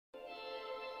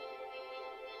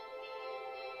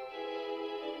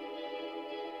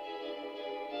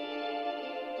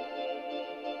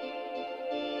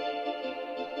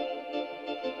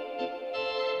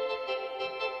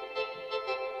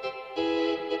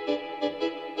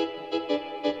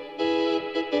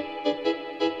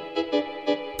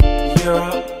you're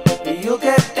up, but you'll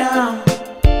get down.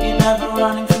 You're never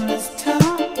running from this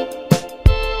town.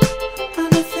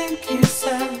 And I think you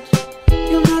said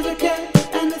you'll never get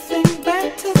anything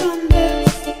better than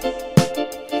this,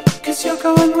 'cause you're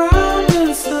going round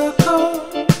in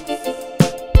circles,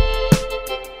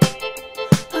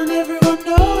 and everyone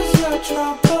knows your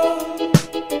trouble,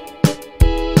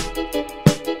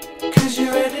 'cause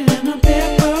you read it in a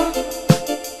big book.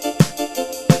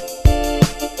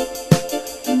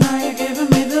 And now you're giving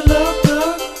me the look.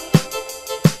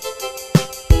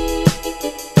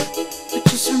 But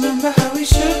just remember how we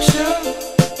shook.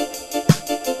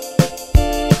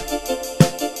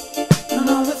 And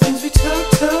all the things we took.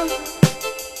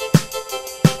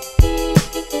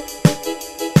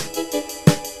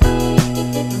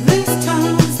 This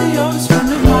time's the oldest friend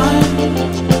of mine.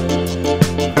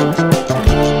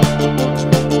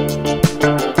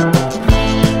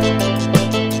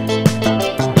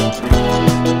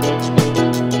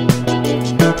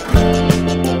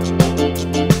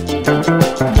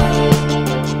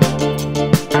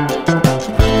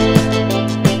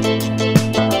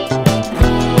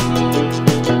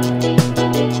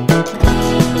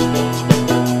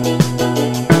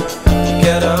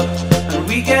 Get up and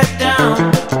we get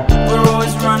down. We're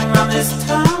always running around this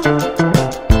town.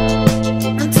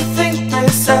 And to think they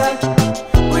said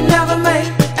we'd never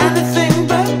make anything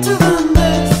better than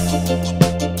this,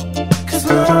 'cause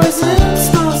we're always in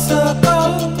small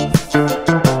circles,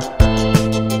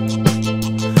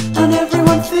 and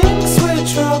everyone thinks we're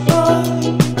trouble.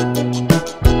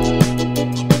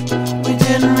 We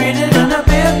didn't read it in a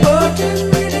big book.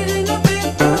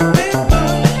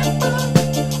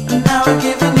 And now we're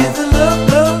giving you the look.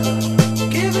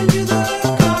 Giving you the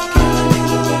look.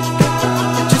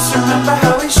 And just remember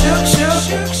how we shook.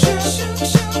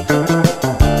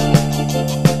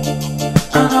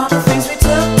 And all the things we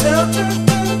took.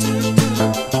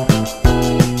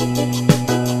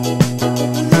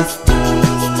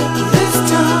 This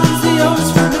time's the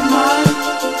oldest friend of mine.